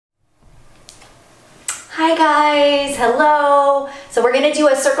Hi guys, hello. So we're gonna do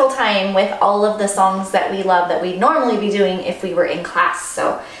a circle time with all of the songs that we love that we'd normally be doing if we were in class.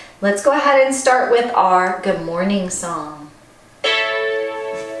 So let's go ahead and start with our good morning song. Good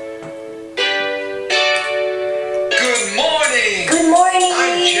morning. Good morning.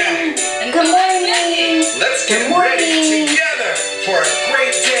 I'm Jack. And good morning. Let's get ready together for a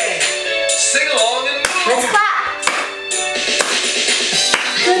great day. Sing along and move. Let's clap.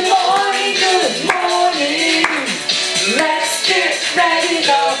 Good morning, good morning. Let's get ready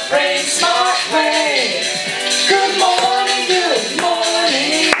the brain smart way. Good morning, good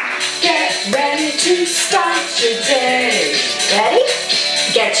morning. Get ready to start your day. Ready?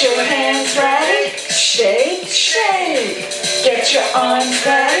 Get your hands ready. Shake, shake. Get your arms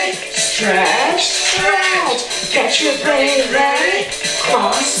ready. Stretch, stretch. Get your brain ready.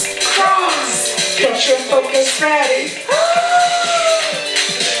 Cross, cross. Get your focus ready.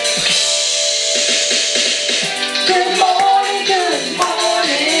 Good morning, good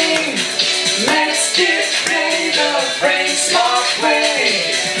morning. Let's get ready the brain smart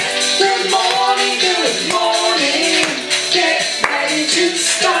way. Good morning, good morning. Get ready to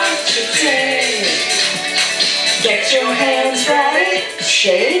start your day. Get your hands ready.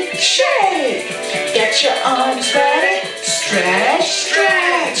 Shake, shake. Get your arms ready. Stretch,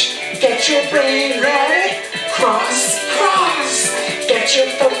 stretch. Get your brain ready. Cross, cross. Get your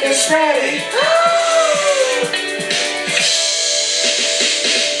focus ready.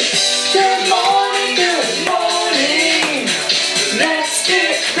 Good morning, good morning. Let's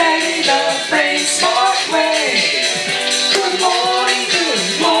get ready the brain smart way. Good morning,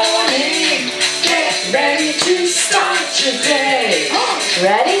 good morning. Get ready to start your day.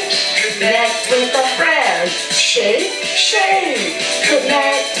 Ready? Connect with a friend. Shake, shake.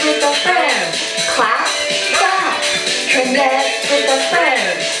 Connect with a friend. Clap, clap. Connect with a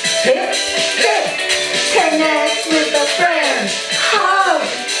friend. Hip, hip. Connect with a friend. Hug,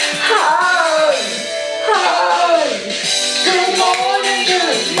 hug, hug. Good morning,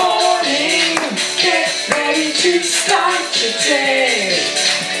 good morning. Get ready to start your day.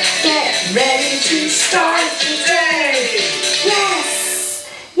 Get ready to start your day. Yes!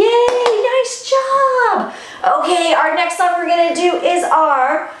 Yay! Nice job! Okay, our next song we're gonna do is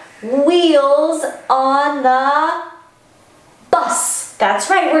our Wheels on the Bus. That's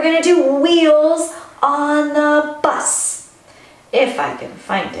right, we're gonna do Wheels on the Bus. If I can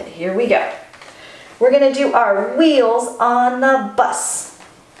find it, here we go. We're gonna do our Wheels on the Bus.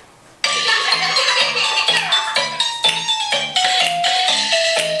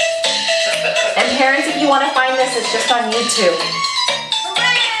 And parents, if you want to find this, it's just on YouTube.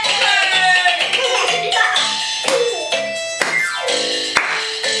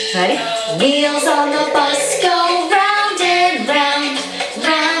 Ready? Wheels on the bus go round and round,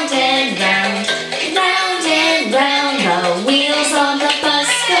 round and round, round and round. The wheels on the bus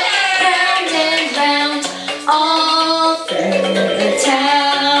go round and round, all through the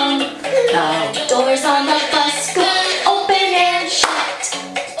town. The doors on the bus go open and shut,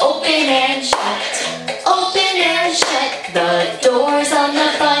 open and shut, open and shut. The doors on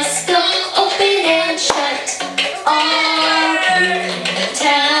the bus go open and shut, all through the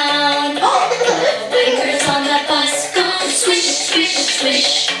town. The wipers on the bus go swish, swish,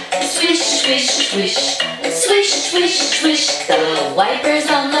 swish, swish, swish, swish, swish, swish, swish. The wipers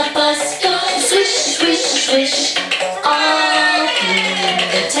on the bus go swish, swish, swish, all through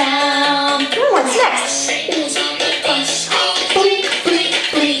the town. What's next? Wheels on the bus go blink, blink,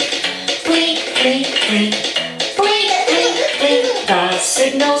 blink, blink, blink, blink, blink, blink, blink. The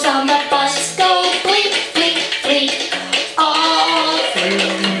signals on the bus go blink, blink, blink, all through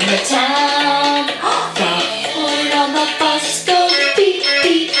the town. The horn on the bus goes beep,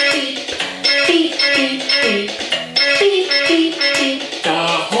 beep, beep, beep, beep, beep, beep, beep, beep. The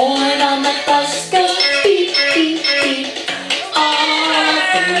horn on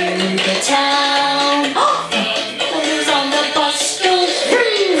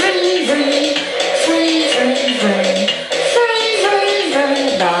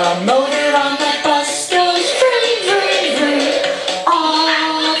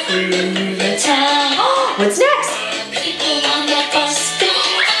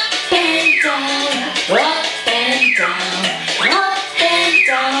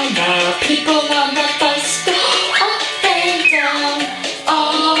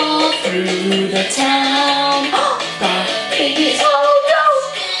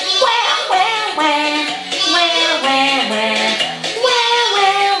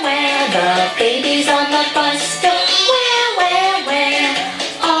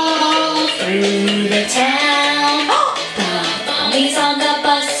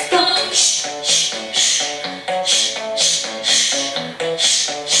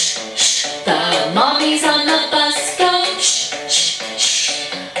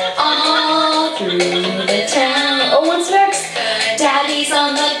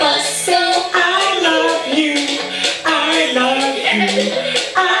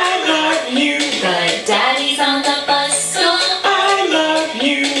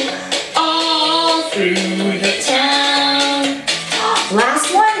Last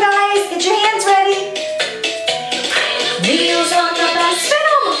one, guys. Get your hands ready. Wheels on the bus spin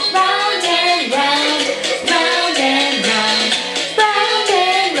 'em round and round, round and round, round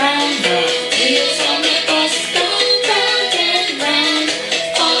and round. The wheels on the bus go round and round,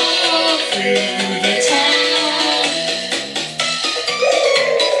 all through the town.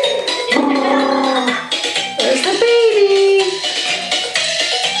 There's the baby.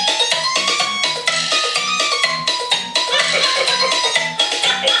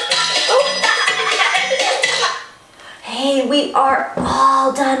 Hey, we are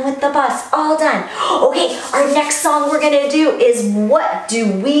all done with the bus, all done. Okay, our next song we're gonna do is What Do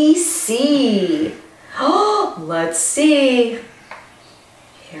We See? Oh, let's see.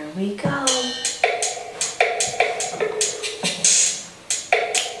 Here we go.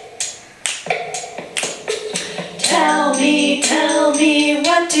 Tell me,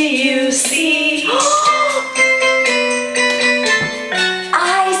 what do you see?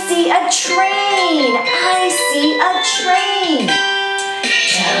 I see a train. I see a train.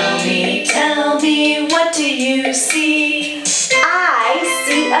 Tell me, what do you see? I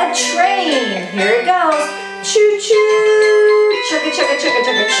see a train. Here it goes. Choo choo. Chugga chugga chugga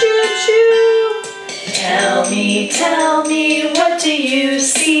chugga choo choo. Tell me, what do you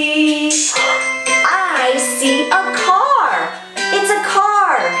see? I see a car. It's a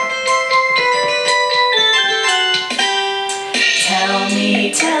car.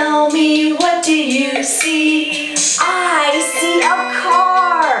 Tell me, what do you see? I see a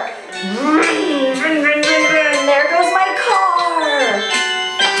car. Vroom, vroom, vroom, vroom, vroom. There goes my car.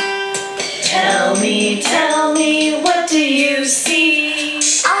 Tell me, what do you see?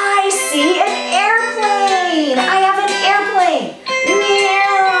 I see an airplane. I have an airplane.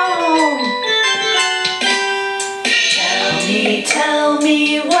 Meow. Tell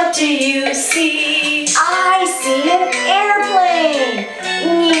me, what do you see? I see an airplane.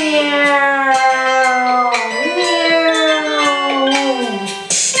 Meow. Meow.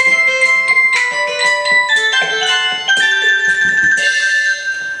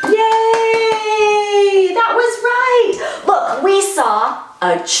 Yay! That was right. Look, we saw a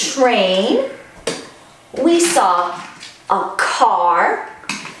train, we saw a car,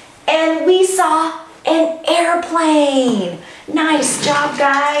 and we saw an airplane. Nice job,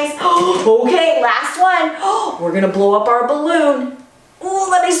 guys. Okay, last one. We're gonna blow up our balloon. Ooh,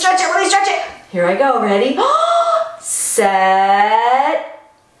 let me stretch it, Here I go, ready? Set,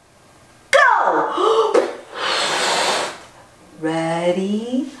 go.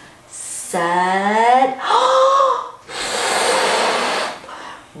 Ready, set,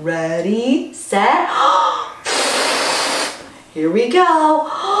 ready, set, here we go.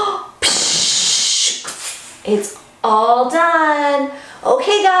 It's all done.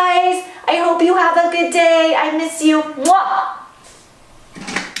 Okay, guys, I hope you have a good day. I miss you. Mwah!